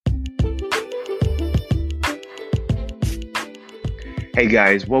Hey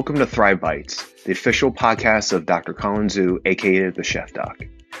guys, welcome to Thrive Bites, the official podcast of Dr. Colin Zhu, aka the Chef Doc.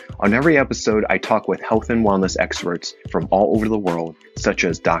 On every episode, I talk with health and wellness experts from all over the world, such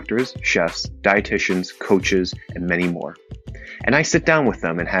as doctors, chefs, dietitians, coaches, and many more. And I sit down with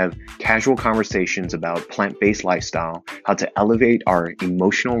them and have casual conversations about plant-based lifestyle, how to elevate our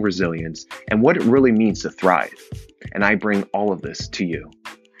emotional resilience, and what it really means to thrive. And I bring all of this to you.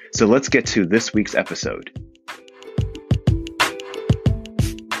 So let's get to this week's episode.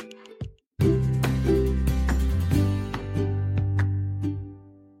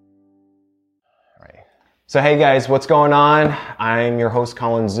 So hey guys, what's going on? I'm your host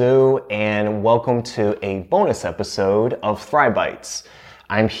Colin Zhu, and welcome to a bonus episode of Thrive Bites.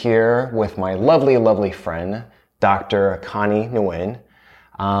 I'm here with my lovely friend, Dr. Connie Nguyen.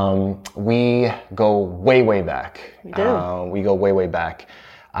 We go way back. We do. We go way back.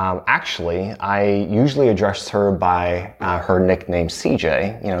 Actually, I usually address her by her nickname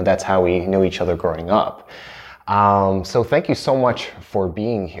CJ. You know, that's how we knew each other growing up. So thank you so much for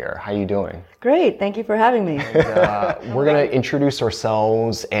being here. How you doing? Great. Thank you for having me. And, we're going to introduce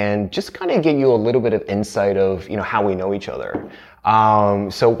ourselves and just kind of give you a little bit of insight of, how we know each other.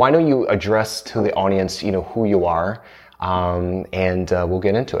 So why don't you address to the audience, who you are, and we'll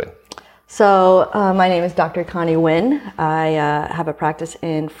get into it. So my name is Dr. Connie Nguyen. I have a practice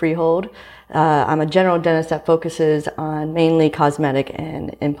in Freehold. I'm a general dentist that focuses on mainly cosmetic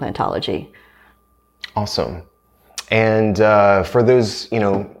and implantology. Awesome. And for those,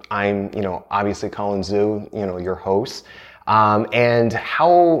 I'm, obviously Colin Zhu, your host. And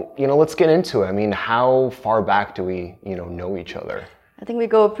how, let's get into it. I mean, how far back do we, know each other? I think we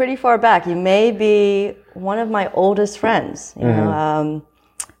go pretty far back. You may be one of my oldest friends. You know,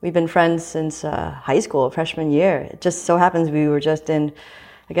 we've been friends since high school, freshman year. It just so happens we were just in,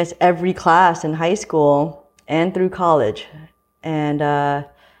 I guess, every class in high school and through college. And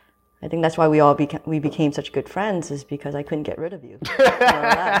I think that's why we became such good friends, is because I couldn't get rid of you.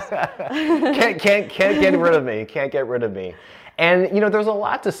 Can't get rid of me. Can't get rid of me. And there's a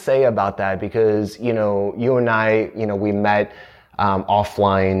lot to say about that because you and I we met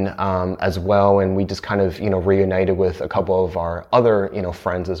offline as well, and we just kind of reunited with a couple of our other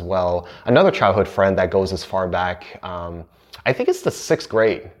friends as well. Another childhood friend that goes as far back. I think it's the 6th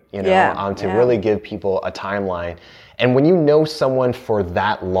grade. To really give people a timeline. And when you know someone for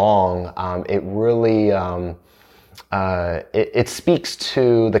that long, it really, it speaks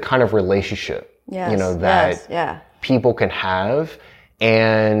to the kind of relationship, that people can have.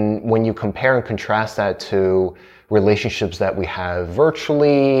 And when you compare and contrast that to relationships that we have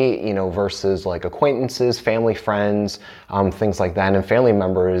virtually, versus like acquaintances, family, friends, things like that, and family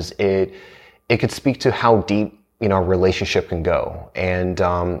members, it could speak to how deep our relationship can go. And,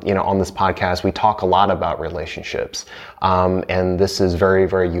 on this podcast, we talk a lot about relationships. And this is very,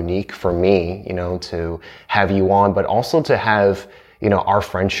 very unique for me, to have you on, but also to have, our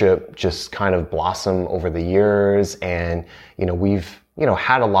friendship just kind of blossom over the years. And, we've,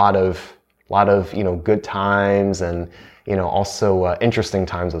 had a lot of, good times and, also interesting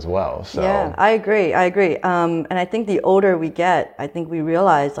times as well. So yeah, I agree. And I think the older we get, I think we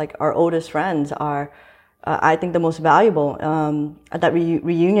realize like our oldest friends are, I think the most valuable. That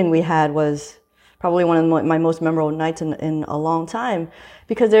reunion we had was probably one of my most memorable nights in a long time,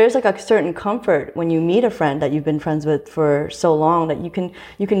 because there is like a certain comfort when you meet a friend that you've been friends with for so long that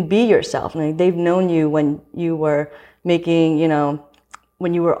you can be yourself. And they've known you when you were making,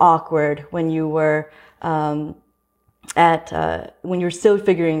 when you were awkward, when you were when you're still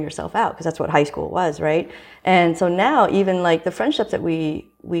figuring yourself out, because that's what high school was, right? And so now even like the friendships that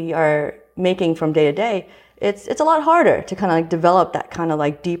we are making from day to day, it's a lot harder to kind of like develop that kind of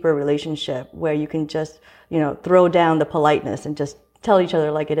like deeper relationship where you can just throw down the politeness and just tell each other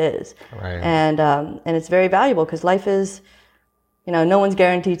like it is. Right. And it's very valuable because life is, no one's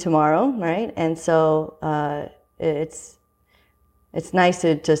guaranteed tomorrow, right? And so it's nice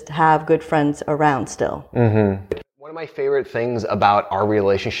to just have good friends around still. Mm-hmm. One of my favorite things about our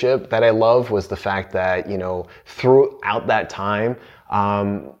relationship that I love was the fact that throughout that time,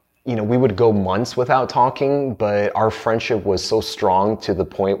 we would go months without talking, but our friendship was so strong to the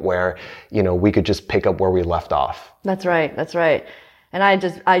point where, we could just pick up where we left off. That's right. And I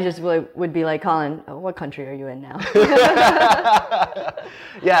just would be like, Colin, what country are you in now?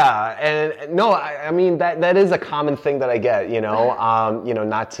 Yeah, and no, I mean that is a common thing that I get,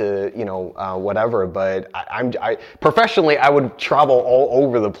 not to, whatever, but I professionally I would travel all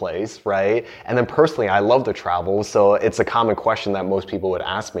over the place, right? And then personally, I love to travel, so it's a common question that most people would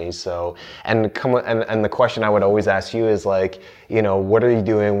ask me. So, and the question I would always ask you is like, what are you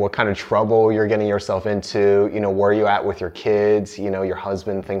doing, what kind of trouble you're getting yourself into, where are you at with your kids, your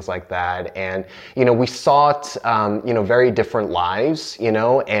husband, things like that. And, we sought, very different lives,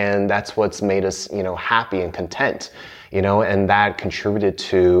 and that's what's made us, happy and content. And that contributed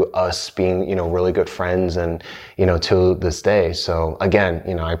to us being, really good friends and, to this day. So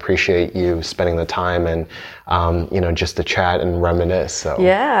again, I appreciate you spending the time and, just to chat and reminisce. So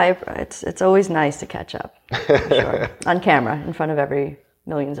yeah, it's always nice to catch up, for sure. On camera in front of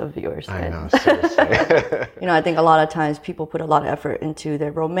millions of viewers. I know, seriously. I think a lot of times people put a lot of effort into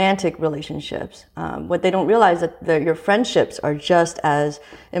their romantic relationships. What they don't realize that your friendships are just as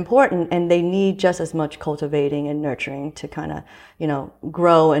important, and they need just as much cultivating and nurturing to kind of,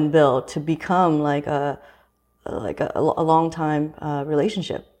 grow and build to become like a long time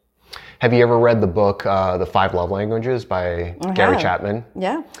relationship. Have you ever read the book, The 5 Love Languages by Gary Chapman?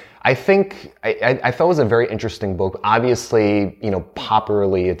 Yeah. I think I thought it was a very interesting book. Obviously,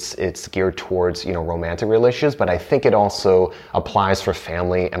 popularly it's geared towards romantic relationships, but I think it also applies for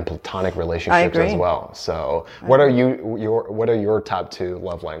family and platonic relationships as well. So, what are your top 2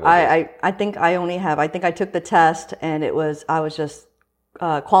 love languages? I think I took the test, and I was just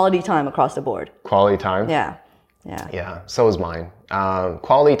quality time across the board. Quality time? Yeah. Yeah, so is mine.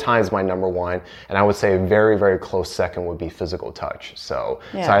 Quality time is my number 1, and I would say a very, very close second would be physical touch. So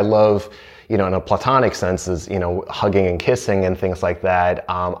I love, in a platonic sense is, hugging and kissing and things like that.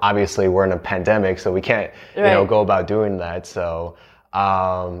 Obviously we're in a pandemic, so we can't, go about doing that. So,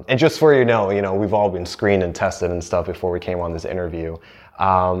 and just for we've all been screened and tested and stuff before we came on this interview.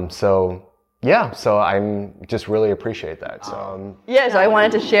 So I'm just really appreciate that. So, so I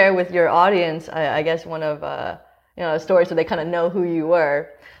wanted to share with your audience, I guess one of, a story so they kind of know who you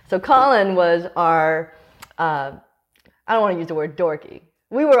were. So Colin was our, I don't want to use the word dorky.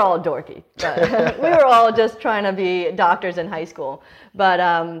 We were all dorky. But we were all just trying to be doctors in high school.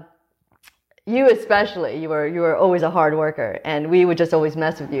 But you especially, you were always a hard worker. And we would just always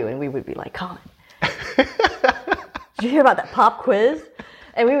mess with you. And we would be like, Colin, did you hear about that pop quiz?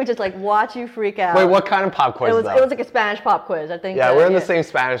 And we would just watch you freak out. Wait, what kind of pop quiz? It was like a Spanish pop quiz, I think. Yeah, we're in the same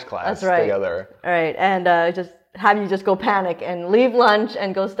Spanish class together. All right, and just have you just go panic and leave lunch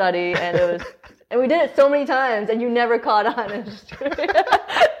and go study, and it was, and we did it so many times, and you never caught on.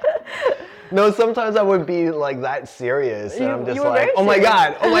 No, sometimes I would be that serious, and I'm just like, oh my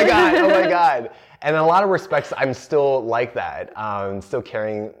god, oh my god, oh my god. And in a lot of respects, I'm still like that. Still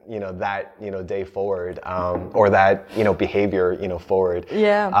carrying, that, day forward, or that, behavior, forward.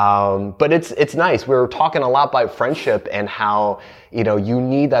 Yeah. But it's nice. We were talking a lot about friendship and how, you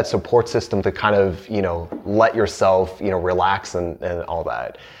need that support system to kind of, let yourself, relax and all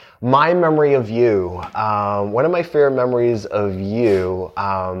that. My memory of you, one of my favorite memories of you,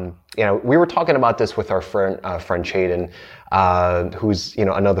 we were talking about this with our friend Chaden, who's,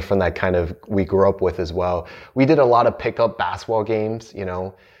 another friend that kind of we grew up with as well. We did a lot of pickup basketball games,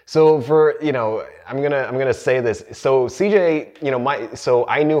 So for, I'm gonna say this. So CJ, so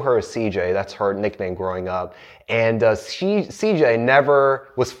I knew her as CJ. That's her nickname growing up. And CJ never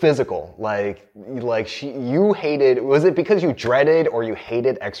was physical. You hated. Was it because you dreaded or you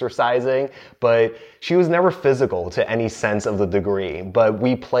hated exercising? But she was never physical to any sense of the degree. But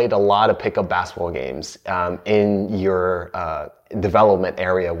we played a lot of pickup basketball games in your development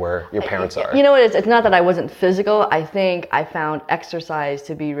area where your parents are. You know what? It's not that I wasn't physical. I think I found exercise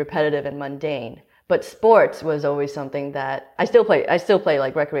to be repetitive and mundane. But sports was always something that I still play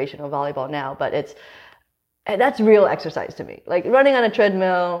recreational volleyball now, but that's real exercise to me. Like running on a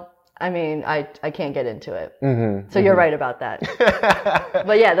treadmill, I can't get into it. So you're right about that.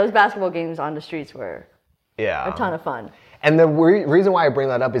 But yeah, those basketball games on the streets were a ton of fun. And the reason why I bring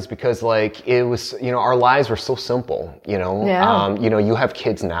that up is because it was, our lives were so simple, Yeah. You have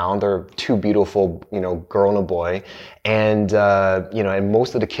kids now, they're 2 beautiful, girl and a boy. And, and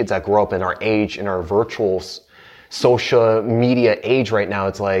most of the kids that grow up in our age, in our virtual social media age right now,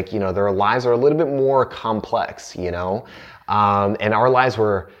 it's their lives are a little bit more complex, and our lives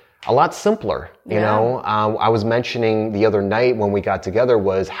were a lot simpler, you know. I was mentioning the other night when we got together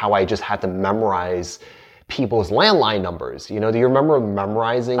was how I just had to memorize people's landline numbers. Do you remember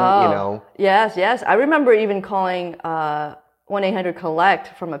memorizing, Yes. I remember even calling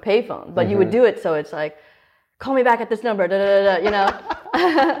 1-800-COLLECT from a payphone, but you would do it so it's like, call me back at this number,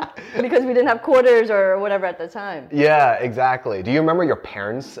 because we didn't have quarters or whatever at the time. Yeah, exactly. Do you remember your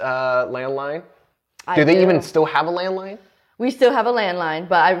parents' landline? Do they even still have a landline? We still have a landline,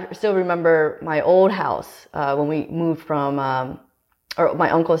 but I still remember my old house when we moved from, or my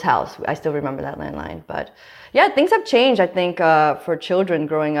uncle's house. I still remember that landline. But yeah, things have changed. I think for children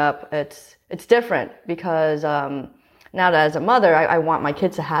growing up, it's different because now that as a mother, I want my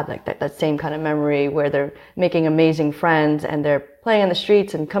kids to have like that same kind of memory where they're making amazing friends and they're playing in the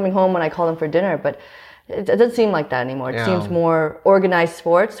streets and coming home when I call them for dinner. But it doesn't seem like that anymore. It seems more organized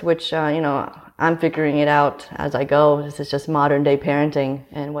sports, which, I'm figuring it out as I go. This is just modern day parenting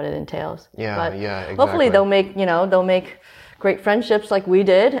and what it entails. But exactly. Hopefully they'll make great friendships like we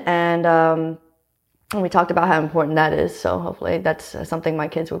did. And we talked about how important that is. So hopefully that's something my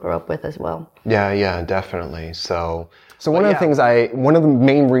kids will grow up with as well. Yeah, definitely. So one of the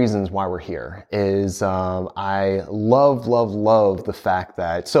main reasons why we're here is I love the fact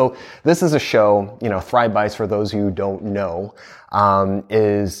that, so this is a show, Thrive Bites, for those who don't know,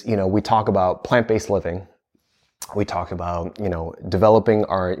 is, we talk about plant-based living. We talk about, developing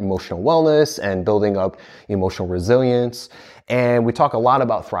our emotional wellness and building up emotional resilience. And we talk a lot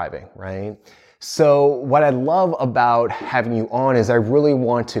about thriving, right? So what I love about having you on is I really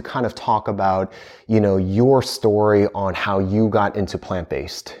want to kind of talk about, your story on how you got into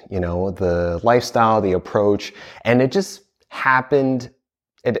plant-based, the lifestyle, the approach, and it just happened.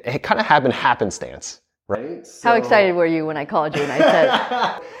 It kind of happened happenstance, right? How excited were you when I called you and I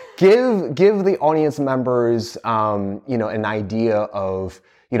said, give the audience members, an idea of,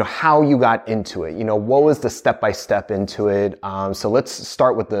 how you got into it. What was the step-by-step into it? So let's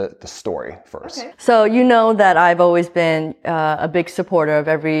start with the story first. Okay. So that I've always been a big supporter of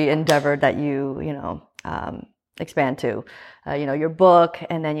every endeavor that you expand to. Your book,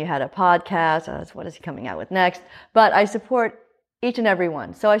 and then you had a podcast. What is he coming out with next? But I support each and every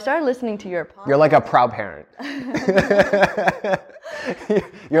one. So I started listening to your podcast. You're like a proud parent.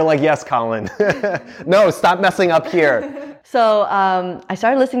 You're like, yes, Colin. No, stop messing up here. So I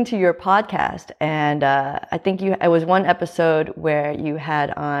started listening to your podcast, and I think it was one episode where you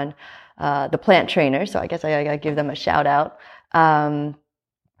had on the plant trainer. So I guess I gotta give them a shout out. And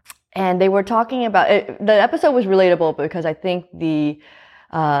they were talking about it. The episode was relatable because I think the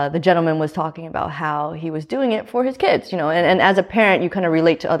gentleman was talking about how he was doing it for his kids, and as a parent, you kind of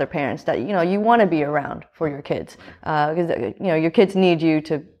relate to other parents that, you want to be around for your kids, because, your kids need you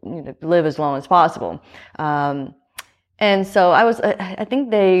to live as long as possible. And so I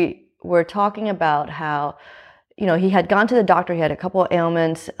think they were talking about how, he had gone to the doctor, he had a couple of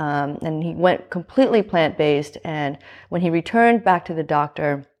ailments, and he went completely plant-based. And when he returned back to the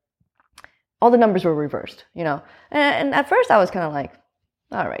doctor, all the numbers were reversed, and at first I was kind of like,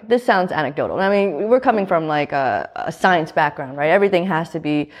 all right, this sounds anecdotal. I mean, we're coming from like a science background, right? Everything has to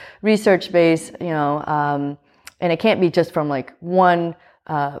be research-based, and it can't be just from like one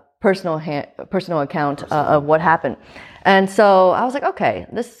personal account of what happened. And so I was like, okay,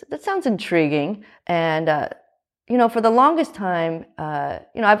 that sounds intriguing. And for the longest time,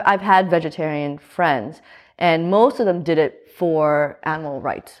 I've had vegetarian friends, and most of them did it for animal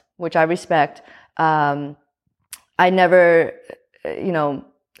rights, which I respect. I never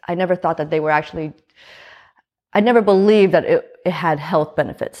thought that they were actually, I never believed that it had health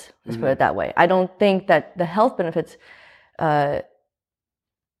benefits. Let's put it that way. I don't think that the health benefits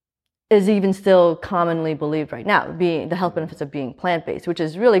is even still commonly believed right now, being the health benefits of being plant-based, which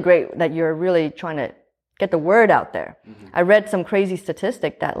is really great that you're really trying to get the word out there. I read some crazy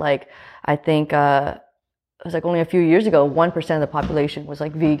statistic that I think it was only a few years ago, 1% of the population was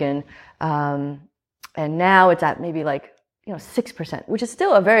vegan. And now it's at maybe 6%, which is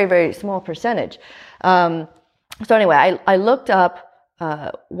still a very, very small percentage. So anyway, I looked up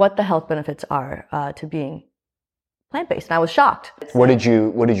what the health benefits are to being plant-based, and I was shocked. What did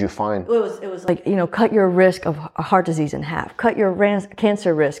you find? It was cut your risk of heart disease in half, cut your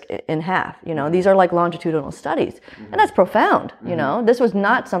cancer risk in half. These are longitudinal studies, and that's profound. This was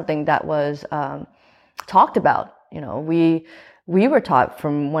not something that was talked about. We were taught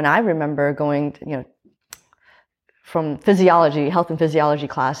from when I remember going from health and physiology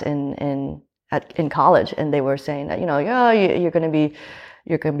class in college, and they were saying that you're going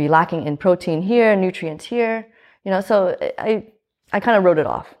to be lacking in protein here, nutrients here. So I kind of wrote it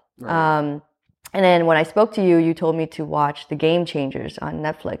off. Right. And then when I spoke to you, you told me to watch The Game Changers on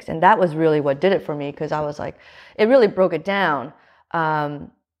Netflix, and that was really what did it for me, because I was like, it really broke it down.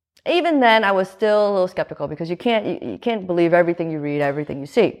 Even then, I was still a little skeptical, because you can't believe everything you read, everything you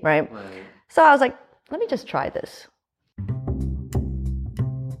see, right? So I was like, let me just try this.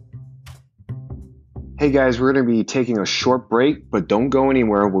 Hey guys, we're going to be taking a short break, but don't go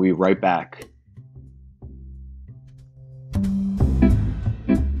anywhere. We'll be right back.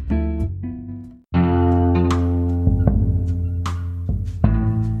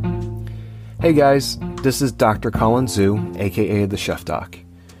 Hey guys, this is Dr. Colin Zhu, aka The Chef Doc.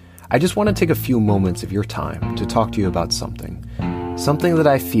 I just want to take a few moments of your time to talk to you about something something that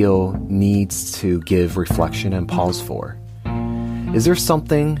I feel needs to give reflection and pause for. Is there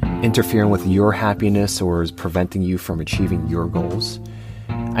something interfering with your happiness or is preventing you from achieving your goals?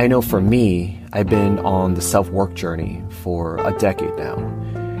 I know for me, I've been on the self-work journey for a decade now.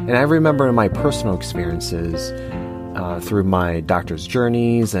 And I remember in my personal experiences, through my doctor's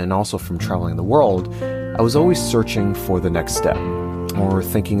journeys and also from traveling the world, I was always searching for the next step or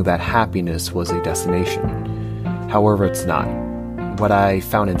thinking that happiness was a destination. However, it's not. What I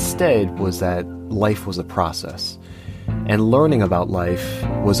found instead was that life was a process, and learning about life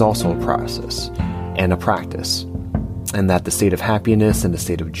was also a process and a practice, and that the state of happiness and the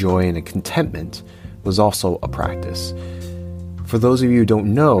state of joy and contentment was also a practice. For those of you who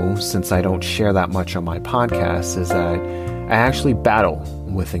don't know, since I don't share that much on my podcast, is that I actually battle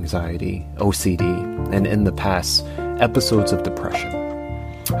with anxiety, OCD, and in the past, episodes of depression.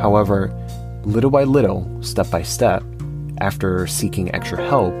 However, little by little, step by step, after seeking extra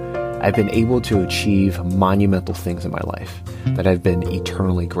help, I've been able to achieve monumental things in my life that I've been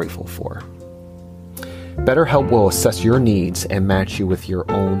eternally grateful for. BetterHelp will assess your needs and match you with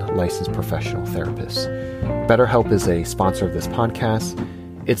your own licensed professional therapist. BetterHelp is a sponsor of this podcast.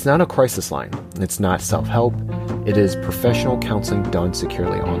 It's not a crisis line. It's not self-help. It is professional counseling done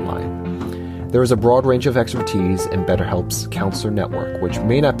securely online. There is a broad range of expertise in BetterHelp's counselor network, which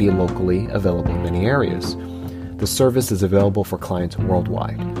may not be locally available in many areas. The service is available for clients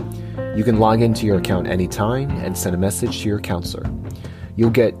worldwide. You can log into your account anytime and send a message to your counselor.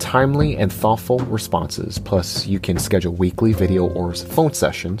 You'll get timely and thoughtful responses, plus you can schedule weekly video or phone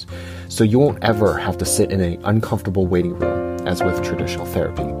sessions, so you won't ever have to sit in an uncomfortable waiting room, as with traditional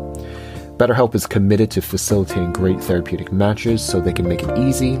therapy. BetterHelp is committed to facilitating great therapeutic matches so they can make it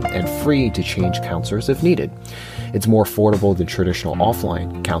easy and free to change counselors if needed. It's more affordable than traditional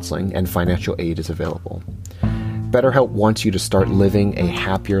offline counseling, and financial aid is available. BetterHelp wants you to start living a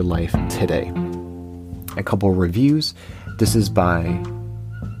happier life today. A couple of reviews. This is by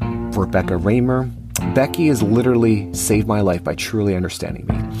Rebecca Raymer. Becky has literally saved my life by truly understanding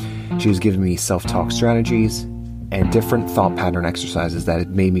me. She has given me self-talk strategies and different thought pattern exercises that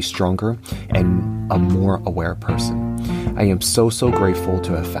have made me stronger and a more aware person. I am so grateful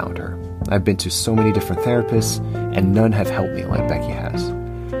to have found her. I've been to so many different therapists and none have helped me like Becky has.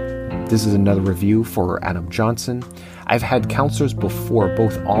 This is another review for Adam Johnson. I've had counselors before,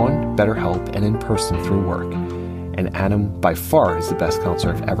 both on BetterHelp and in person through work. And Adam, by far, is the best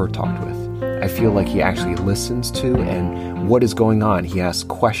counselor I've ever talked with. I feel like he actually listens to and what is going on. He asks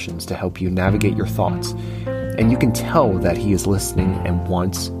questions to help you navigate your thoughts. And you can tell that he is listening and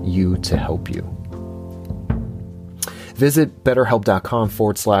wants you to help you. Visit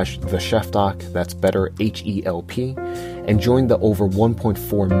betterhelp.com/thechefdoc, that's better HELP, and join the over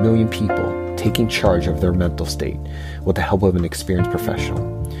 1.4 million people taking charge of their mental state with the help of an experienced professional.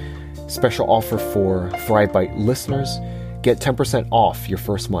 Special offer for ThriveBite listeners. Get 10% off your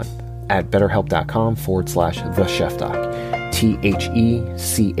first month at betterhelp.com/thechefdoc.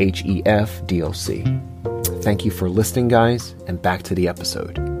 THECHEFDOC. Thank you for listening, guys, and back to the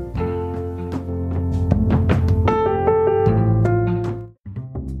episode.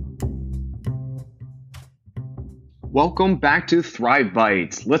 Welcome back to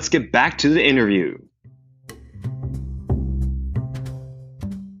ThriveBite. Let's get back to the interview.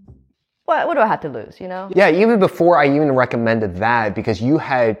 What do I have to lose, you know? Yeah, even before I even recommended that, because you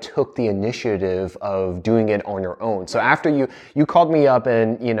had took the initiative of doing it on your own. So after you called me up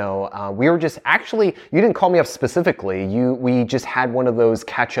and, we were just actually, you didn't call me up specifically. We just had one of those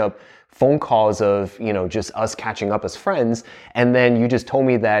catch-up phone calls of, just us catching up as friends. And then you just told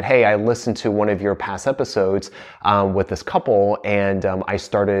me that, hey, I listened to one of your past episodes with this couple and I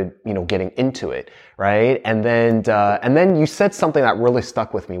started, getting into it, right? And then you said something that really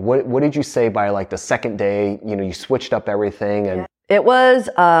stuck with me. What did you say by like the second day, you switched up everything? And it was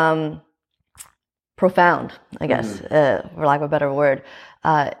profound, I guess, for lack of a better word.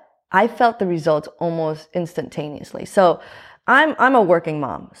 I felt the results almost instantaneously. So I'm a working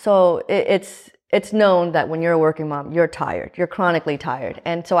mom, so it's known that when you're a working mom, you're tired, you're chronically tired.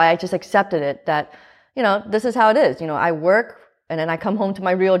 And so I just accepted it that, this is how it is. I work and then I come home to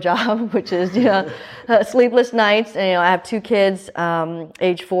my real job, which is, sleepless nights. And, I have two kids,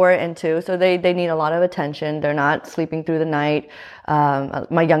 age 4 and 2. So they need a lot of attention. They're not sleeping through the night.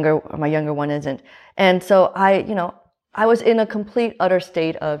 My younger one isn't. And so I was in a complete utter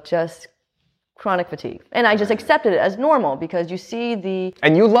state of just chronic fatigue. And I just accepted it as normal because you see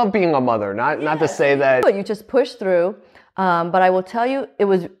And you love being a mother, not to say that. But you just push through. But I will tell you, it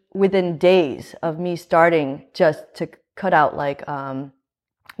was within days of me starting just to cut out like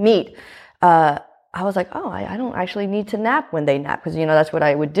meat. I was like, oh, I don't actually need to nap when they nap, because, that's what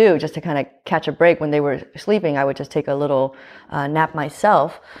I would do just to kind of catch a break. When they were sleeping, I would just take a little nap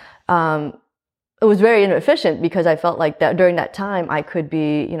myself. It was very inefficient because I felt like that during that time I could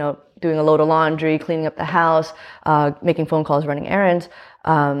be, doing a load of laundry, cleaning up the house, making phone calls, running errands.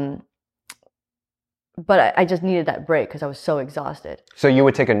 But I just needed that break because I was so exhausted. So you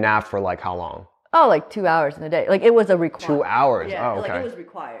would take a nap for like how long? Oh, like 2 hours in a day. Like it was a required. 2 hours? Yeah, oh, okay. Like it was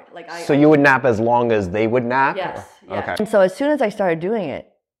required. So you would nap as long as they would nap? Yes. Or? Okay. And so as soon as I started doing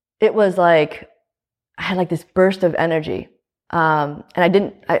it, it was like, I had like this burst of energy. And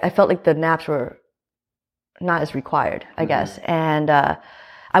I felt like the naps were not as required, I guess. And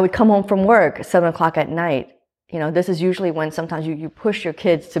I would come home from work at 7 o'clock at night. This is usually when sometimes you push your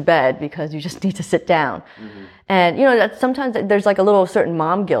kids to bed because you just need to sit down. Mm-hmm. And, that sometimes there's like a little certain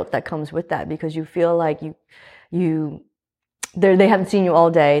mom guilt that comes with that, because you feel like they haven't seen you all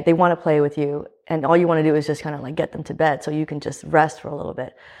day. They want to play with you. And all you want to do is just kind of like get them to bed so you can just rest for a little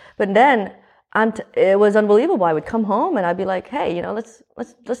bit. But then it was unbelievable. I would come home and I'd be like, hey,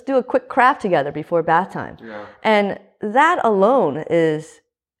 let's do a quick craft together before bath time. Yeah. And that alone is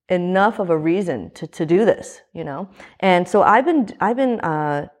enough of a reason to do this, And so I've been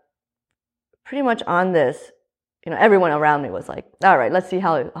pretty much on this. Everyone around me was like, all right, let's see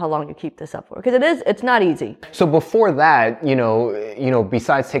how long you keep this up for. Because it's not easy. So before that,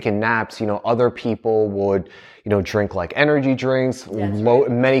 besides taking naps, other people would, drink like energy drinks,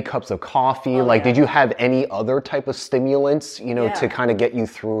 many cups of coffee. Did you have any other type of stimulants, to kind of get you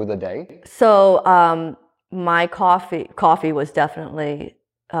through the day? So my coffee was definitely,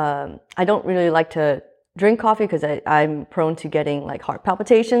 I don't really like to drink coffee because I'm prone to getting like heart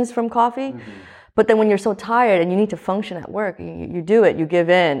palpitations from coffee. Mm-hmm. But then when you're so tired and you need to function at work, you do it, you give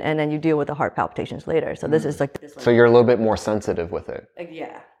in, and then you deal with the heart palpitations later. So this is like... So you're a little bit more sensitive with it.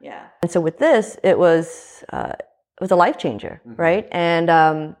 Yeah. And so with this, it was a life changer, mm-hmm. right? And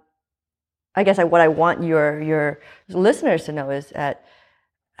I guess what I want your listeners to know is that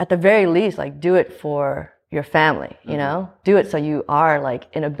at the very least, like, do it for your family, mm-hmm. Do it so you are like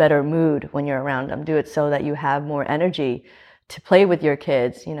in a better mood when you're around them. Do it so that you have more energy to play with your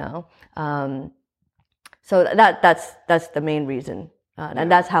kids, So that's the main reason, and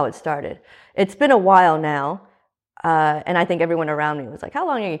that's how it started. It's been a while now, and I think everyone around me was like, "How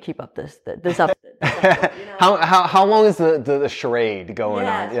long are you gonna keep up this up?" How long is the charade going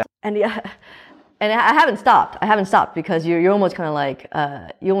on? Yeah. And I haven't stopped. I haven't stopped because you're almost kind of like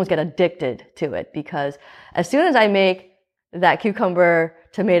you almost get addicted to it, because as soon as I make that cucumber,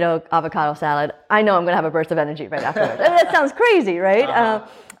 tomato, avocado salad, I know I'm gonna have a burst of energy right afterwards. That sounds crazy, right?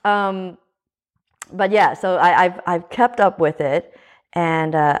 Uh-huh. But yeah, so I've kept up with it,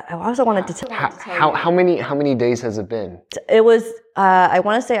 and I also wanted to tell you. How many days has it been? It was I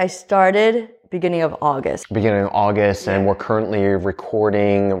want to say I started beginning of August. Beginning of August, and we're currently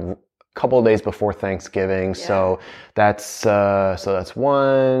recording a couple of days before Thanksgiving. Yeah. So that's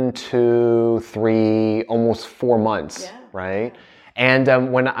 1, 2, 3, almost 4 months, right?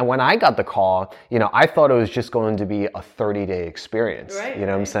 And when I got the call, I thought it was just going to be a 30-day experience. Right, what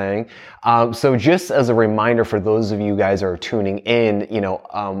I'm saying? So just as a reminder for those of you guys who are tuning in,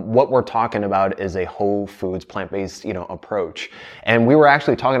 what we're talking about is a whole foods, plant-based, approach. And we were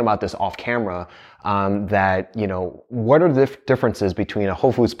actually talking about this off camera. That, what are the differences between a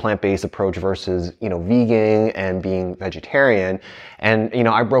whole foods plant-based approach versus, vegan and being vegetarian? And,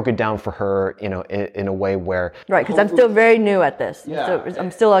 I broke it down for her, in a way where... Right, because I'm still very new at this. Yeah.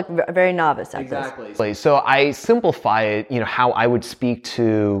 I'm still like very novice at this. Exactly. So I simplify it, how I would speak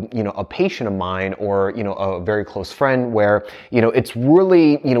to, a patient of mine or, a very close friend where, it's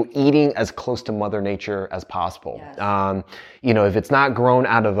really, eating as close to Mother Nature as possible. Yes. If it's not grown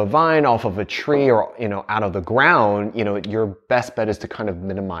out of a vine, off of a tree, or, out of the ground, your best bet is to kind of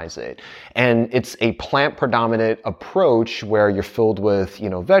minimize it. And it's a plant predominant approach where you're filled with,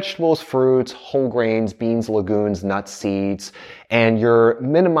 vegetables, fruits, whole grains, beans, legumes, nuts, seeds, and you're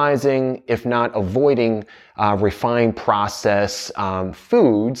minimizing, if not avoiding, refined processed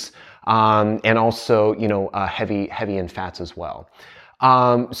foods, and also, heavy in fats as well.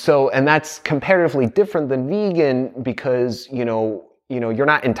 And that's comparatively different than vegan because, you're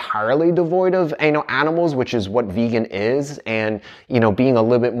not entirely devoid of, animals, which is what vegan is. And, being a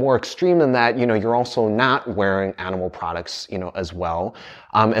little bit more extreme than that, you're also not wearing animal products, as well.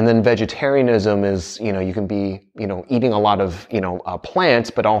 And then vegetarianism is, you can be, eating a lot of, plants,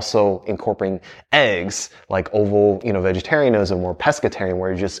 but also incorporating eggs, like oval, vegetarianism, or pescatarian, where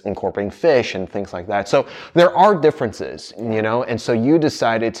you're just incorporating fish and things like that. So there are differences, and so you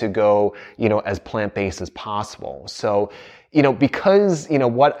decided to go, as plant-based as possible. So, because,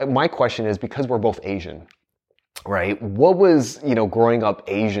 what my question is, because we're both Asian, right? What was, growing up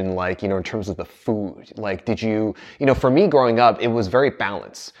Asian like, in terms of the food? Like, did you, for me growing up, it was very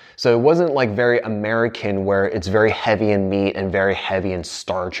balanced. So it wasn't like very American where it's very heavy in meat and very heavy in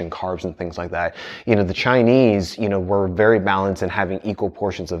starch and carbs and things like that. The Chinese, were very balanced in having equal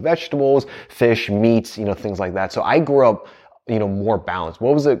portions of vegetables, fish, meats, things like that. So I grew up, more balanced.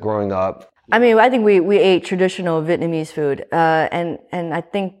 What was it growing up? I mean, I think we ate traditional Vietnamese food. And I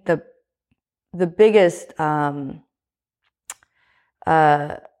think the biggest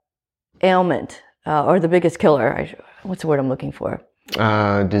ailment or the biggest killer, what's the word I'm looking for?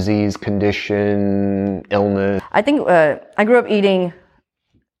 Disease, condition, illness. I think I grew up eating,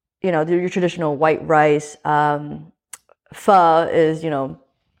 your traditional white rice. Pho is,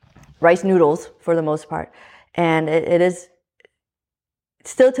 rice noodles for the most part. And it is,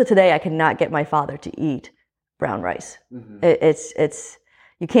 still to today, I cannot get my father to eat brown rice. Mm-hmm. It's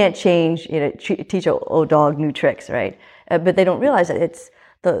you can't change, teach an old dog new tricks, right? But they don't realize that it's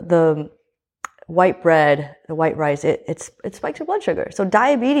the white bread, the white rice, it spikes your blood sugar. So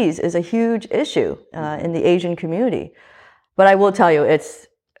diabetes is a huge issue in the Asian community. But I will tell you,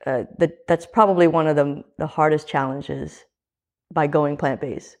 that's probably one of the hardest challenges by going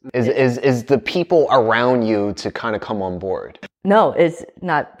plant-based. Is the people around you to kind of come on board? No, it's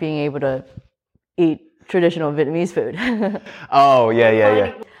not being able to eat traditional Vietnamese food. Oh,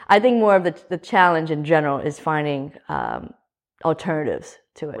 yeah. I think more of the challenge in general is finding alternatives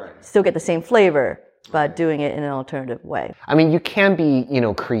to it. Right. Still get the same flavor, but doing it in an alternative way. I mean, you can be,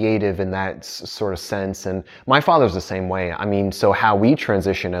 creative in that sort of sense. And my father's the same way. I mean, so how we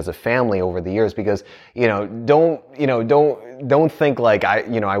transition as a family over the years, because, don't think like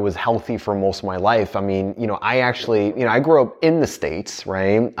I was healthy for most of my life. I mean, I actually, I grew up in the States,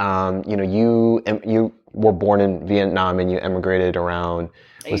 right? You were born in Vietnam and you emigrated around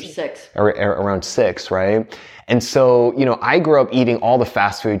age 6. Around 6, right? And so, I grew up eating all the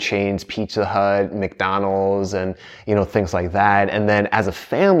fast food chains, Pizza Hut, McDonald's, and, things like that. And then as a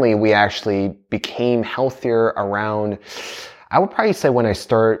family, we actually became healthier around, I would probably say when I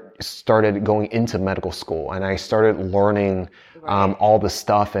started going into medical school and I started learning all the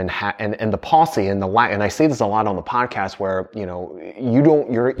stuff and the policy and and I say this a lot on the podcast where,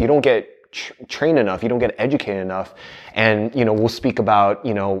 you don't get trained enough, you don't get educated enough. And, we'll speak about,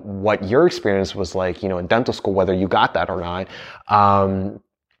 what your experience was like, in dental school, whether you got that or not.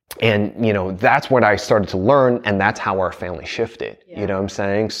 And, that's what I started to learn, and that's how our family shifted. Yeah. You know what I'm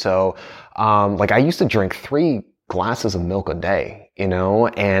saying? So, I used to drink 3 glasses of milk a day,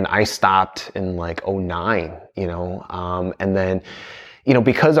 and I stopped in 2009, and then,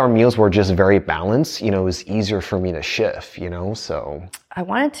 because our meals were just very balanced, it was easier for me to shift, so. I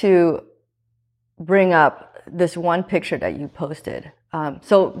wanted to bring up this one picture that you posted.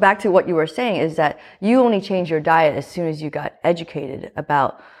 So back to what you were saying is that you only changed your diet as soon as you got educated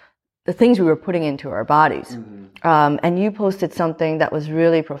about the things we were putting into our bodies. Mm-hmm. And you posted something that was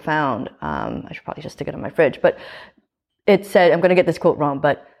really profound. I should probably just stick it on my fridge, but it said, I'm going to get this quote wrong,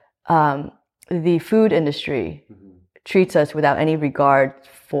 but the food industry treats us without any regard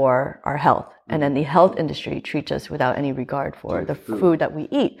for our health. And then the health industry treats us without any regard for the food that we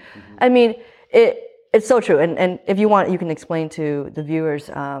eat. Mm-hmm. I mean, it's so true. And if you want, you can explain to the viewers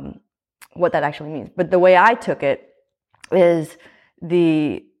what that actually means. But the way I took it is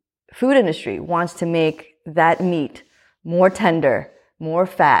the food industry wants to make that meat more tender, more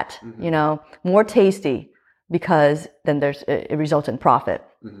fat, more tasty, because then it results in profit,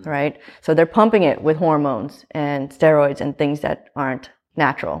 right? So they're pumping it with hormones and steroids and things that aren't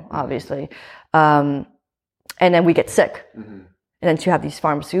natural, obviously. And then we get sick. And then you have these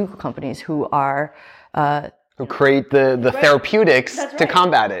pharmaceutical companies who are who create the therapeutics to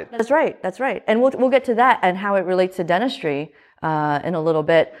combat it. That's right. And we'll get to that and how it relates to dentistry in a little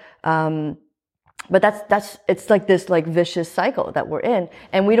bit. But it's like this vicious cycle that we're in,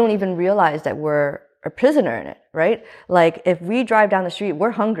 and we don't even realize that we're a prisoner in it, right? Like if we drive down the street,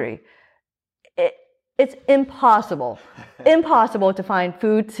 we're hungry. It's impossible to find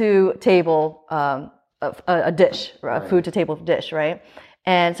food to table. A dish, a food to table dish, right?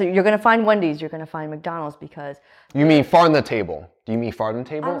 And so you're going to find Wendy's, you're going to find McDonald's because... You mean farm to table? Do you mean farm to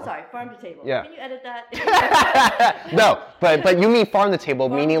table? I'm sorry, farm to table. Yeah. Can you edit that? No, but you mean farm to table,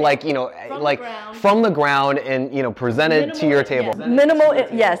 meaning from the ground and, presented to your table.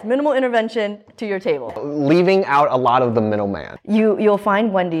 Yes. Minimal intervention to your table. Leaving out a lot of the middleman. You'll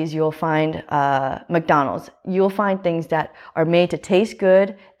find Wendy's, you'll find McDonald's. You'll find things that are made to taste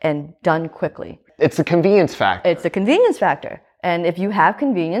good and done quickly. It's a convenience factor. It's a convenience factor. And if you have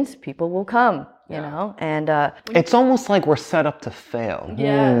convenience, people will come. you know? And it's almost like we're set up to fail.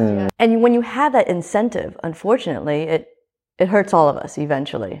 Yes. And when you have that incentive, unfortunately, it hurts all of us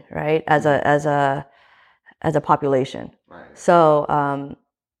eventually, right? As a population. Right. So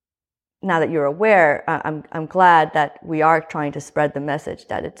now that you're aware, I'm glad that we are trying to spread the message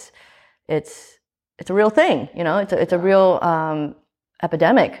that it's a real thing, you know. It's a real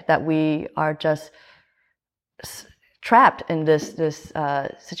epidemic that we are just trapped in this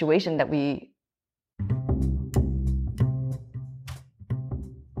situation that we.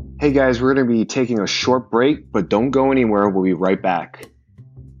 Hey guys, we're going to be taking a short break, but don't go anywhere. We'll be right back.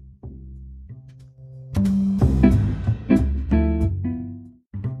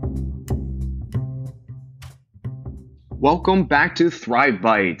 Welcome back to Thrive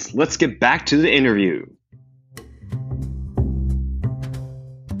Bites. Let's get back to the interview.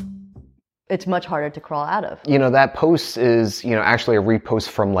 It's much harder to crawl out of. You know, that post is, actually a repost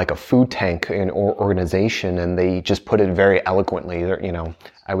from like a food tank organization, and they just put it very eloquently.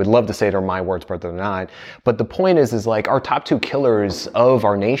 I would love to say they're my words, but they're not. But the point is like our top 2 killers of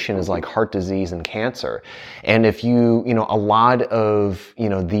our nation is like heart disease and cancer. And if a lot of,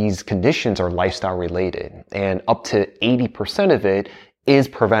 these conditions are lifestyle related, and up to 80% of it is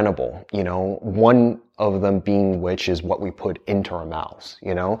preventable, one of them being which is what we put into our mouths,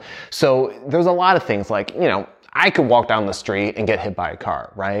 So there's a lot of things like, I could walk down the street and get hit by a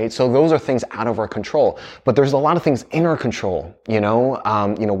car, right? So those are things out of our control, but there's a lot of things in our control,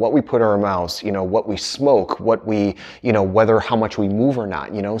 what we put in our mouths, what we smoke, what we, how much we move or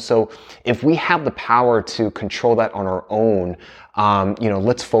not, So if we have the power to control that on our own,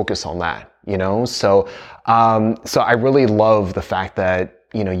 let's focus on that. So I really love the fact that,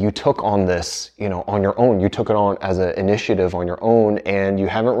 you took on this, on your own. You took it on as an initiative on your own, and you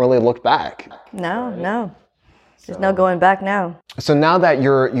haven't really looked back. No. There's no going back now. So now that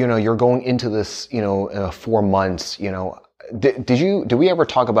you're going into this, 4 months, did we ever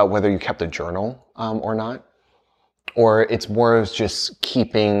talk about whether you kept a journal, or not? Or it's more of just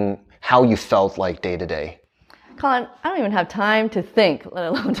keeping how you felt like day to day? Colin, I don't even have time to think, let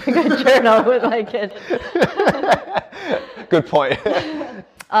alone take a journal with my kids. Good point.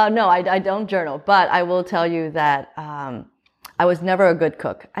 No, I don't journal, but I will tell you that I was never a good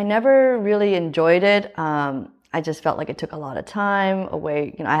cook. I never really enjoyed it. I just felt like it took a lot of time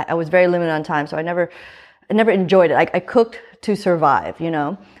away. I was very limited on time, so I never enjoyed it. I cooked to survive,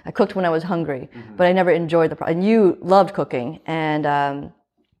 I cooked when I was hungry, but I never enjoyed and you loved cooking, and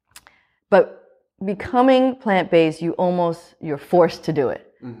but becoming plant-based, you're forced to do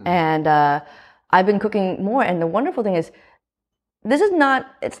it. And I've been cooking more, and the wonderful thing is,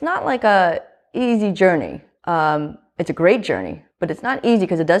 it's not like a easy journey. It's a great journey, but it's not easy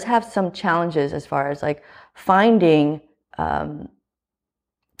because it does have some challenges as far as like finding those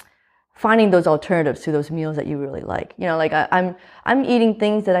alternatives to those meals that you really like. Like I'm eating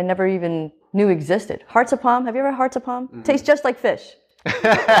things that I never even knew existed. Hearts of palm. Have you ever had hearts of palm? Tastes just like fish.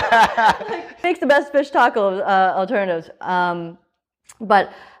 Makes the best fish taco alternatives.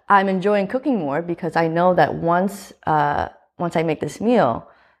 But I'm enjoying cooking more because I know that once I make this meal,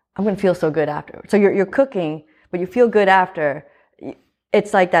 I'm going to feel so good after. So you're cooking, but you feel good after.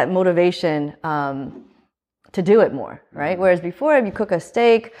 It's like that motivation to do it more, right? Whereas before, if you cook a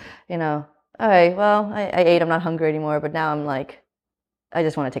steak, all right, well, I ate, I'm not hungry anymore, but now I'm like, I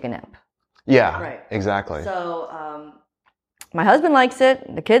just want to take a nap. Yeah, right. Exactly. So my husband likes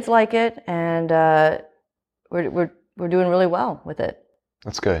it, the kids like it, and we're doing really well with it.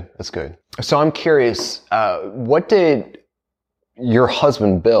 That's good. So I'm curious, what did your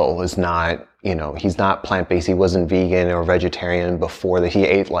husband Bill is not, he's not plant-based, he wasn't vegan or vegetarian before that, he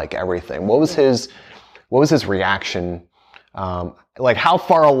ate like everything. What was his reaction? Like how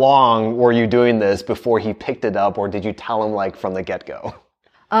far along were you doing this before he picked it up, or did you tell him like from the get-go?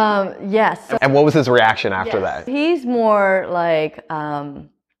 Yes. So, and what was his reaction after that? He's more like,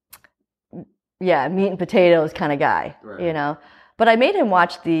 meat and potatoes kind of guy, right. But I made him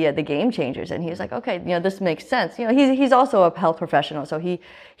watch the Game Changers, and he was like, okay, this makes sense. He's also a health professional, so he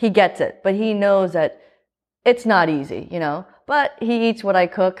gets it, but he knows that it's not easy, But he eats what I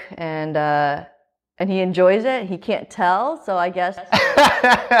cook, and he enjoys it. He can't tell, so I guess.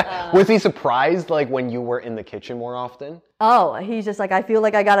 Was he surprised, like when you were in the kitchen more often? Oh, he's just like, I feel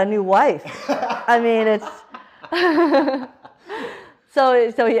like I got a new wife. I mean, it's. So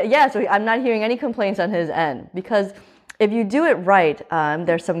I'm not hearing any complaints on his end, because if you do it right,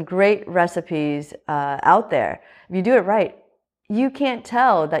 there's some great recipes out there. If you do it right, you can't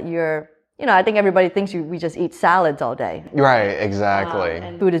tell that you're, I think everybody thinks we just eat salads all day. Right, exactly.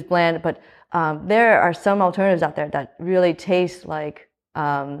 And food is bland, but there are some alternatives out there that really taste like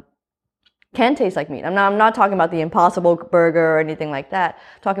can taste like meat. I'm not talking about the Impossible Burger or anything like that.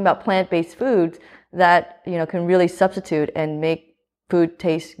 I'm talking about plant-based foods that, you know, can really substitute and make food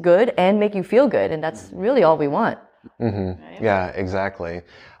taste good and make you feel good. And that's really all we want. Mm-hmm. Right? Yeah, exactly.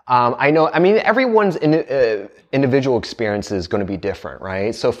 I know, I mean, everyone's individual experience is going to be different,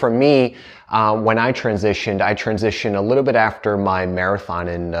 right? So for me, when I transitioned a little bit after my marathon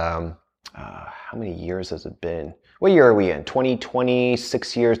in, how many years has it been? What year are we in? 2020,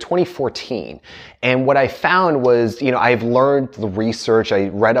 6 years, 2014. And what I found was, you know, I've learned the research, I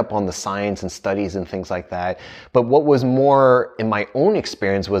read up on the science and studies and things like that. But what was more in my own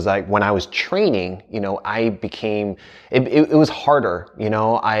experience was like when I was training, you know, I became, it was harder, you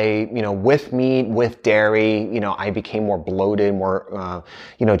know, with meat, with dairy, you know, I became more bloated, more,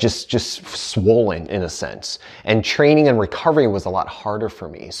 you know, just swollen in a sense. And training and recovery was a lot harder for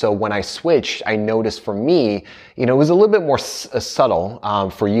me. So when I switched, I noticed for me, you know, it was a little bit more subtle.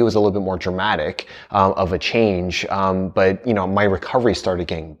 For you, it was a little bit more dramatic of a change. But you know, my recovery started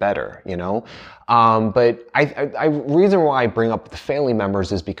getting better. You know, but I reason why I bring up the family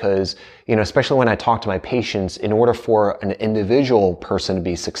members is because, you know, especially when I talk to my patients, in order for an individual person to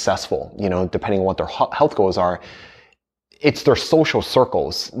be successful, you know, depending on what their health goals are, it's their social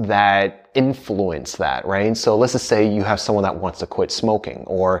circles that influence that, right? So let's just say you have someone that wants to quit smoking,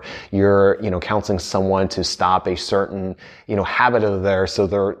 or you're, you know, counseling someone to stop a certain, you know, habit of theirs so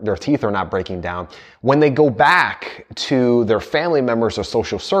their teeth are not breaking down. When they go back to their family members or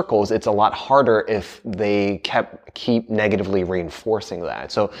social circles, it's a lot harder if they keep negatively reinforcing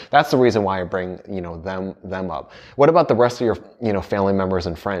that. So that's the reason why I bring, you know, them up. What about the rest of your, you know, family members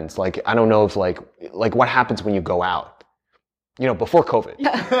and friends? Like, I don't know if like what happens when you go out? You know, before COVID.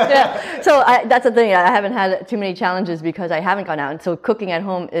 Yeah. So that's the thing. I haven't had too many challenges because I haven't gone out. And so cooking at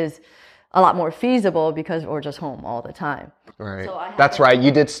home is a lot more feasible because we're just home all the time. Right. So that's right.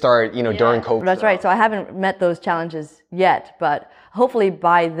 You did start, you know, during COVID. That's right. So I haven't met those challenges yet, but hopefully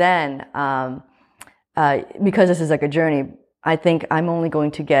by then, because this is like a journey, I think I'm only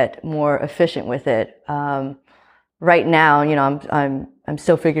going to get more efficient with it. Right now, you know, I'm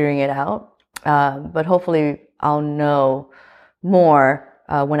still figuring it out. But hopefully I'll know more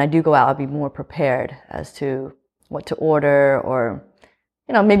when I do go out. I'll be more prepared as to what to order, or,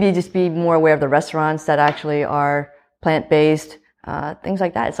 you know, maybe just be more aware of the restaurants that actually are plant-based, things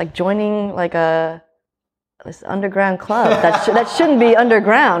like that. It's like joining like this underground club that shouldn't be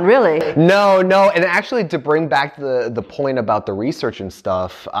underground, really. No, and actually, to bring back the point about the research and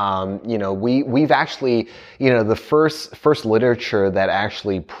stuff, you know, we've actually, you know, the first literature that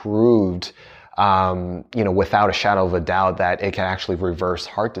actually proved, you know, without a shadow of a doubt that it can actually reverse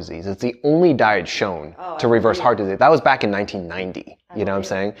heart disease. It's the only diet shown to reverse heart disease. That was back in 1990. You know what I'm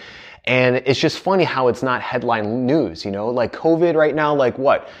saying? And it's just funny how it's not headline news, you know, like COVID right now, like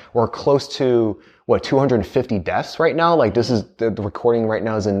what? We're close to 250 deaths right now. Like this is the recording right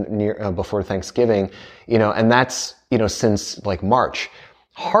now is before Thanksgiving, you know, and that's, you know, since like March.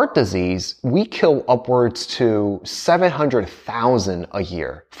 Heart disease, we kill upwards to 700,000 a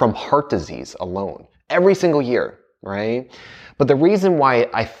year from heart disease alone, every single year, right? But the reason why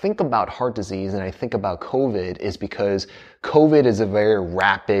I think about heart disease and I think about COVID is because COVID is a very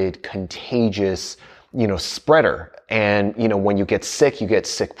rapid, contagious, you know, spreader. And, you know, when you get sick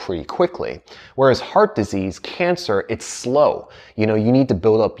pretty quickly. Whereas heart disease, cancer, it's slow. You know, you need to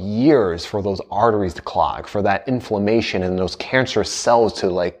build up years for those arteries to clog, for that inflammation and those cancerous cells to,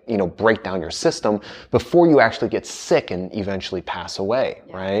 like, you know, break down your system before you actually get sick and eventually pass away,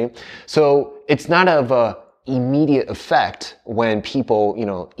 right? So it's not of a immediate effect when people, you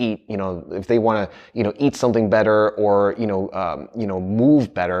know, eat, you know, if they want to, you know, eat something better or, you know,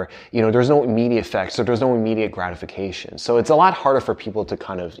 move better, you know, there's no immediate effect. So there's no immediate gratification. So it's a lot harder for people to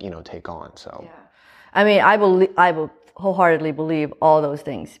kind of, you know, take on. So, yeah. I mean, I will wholeheartedly believe all those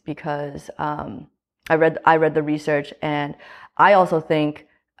things because, I read the research, and I also think,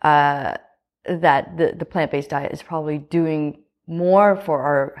 that the plant-based diet is probably doing more for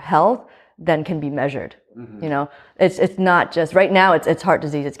our health than can be measured. Mm-hmm. You know, it's not just right now. It's heart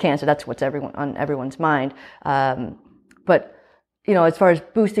disease, it's cancer. That's what's on everyone's mind. But you know, as far as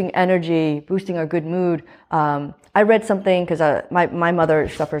boosting energy, boosting our good mood, I read something because my mother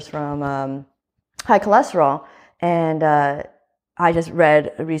suffers from high cholesterol, and I just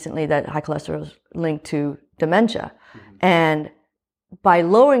read recently that high cholesterol is linked to dementia, mm-hmm. and by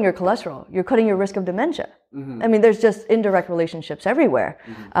lowering your cholesterol, you're cutting your risk of dementia. Mm-hmm. I mean, there's just indirect relationships everywhere.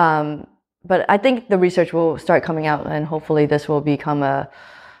 Mm-hmm. But I think the research will start coming out, and hopefully this will become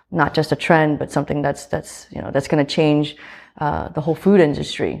not just a trend, but something that's going to change the whole food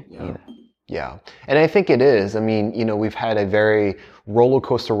industry. Yeah. Yeah. And I think it is. I mean, we've had a very roller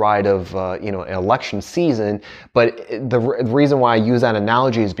coaster ride of, an election season, but the reason why I use that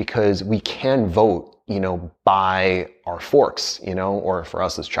analogy is because we can vote, by our forks, or for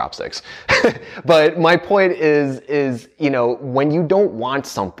us it's chopsticks. But my point is, when you don't want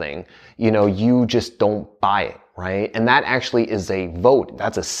something, you just don't buy it. Right? And that actually is a vote.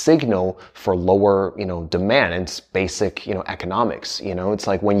 That's a signal for lower, demand. And it's basic, economics. It's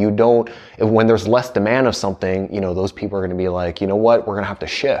like when there's less demand of something, those people are going to be like, you know what, we're going to have to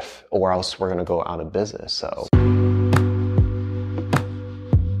shift or else we're going to go out of business. So.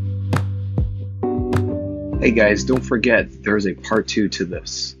 Hey guys, don't forget there's a part 2 to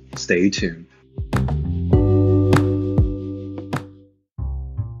this. Stay tuned.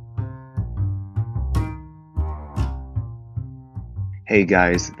 Hey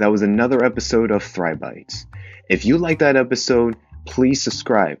guys, that was another episode of Thrive Bites. If you like that episode, please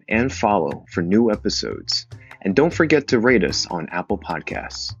subscribe and follow for new episodes. And don't forget to rate us on Apple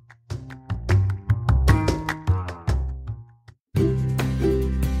Podcasts.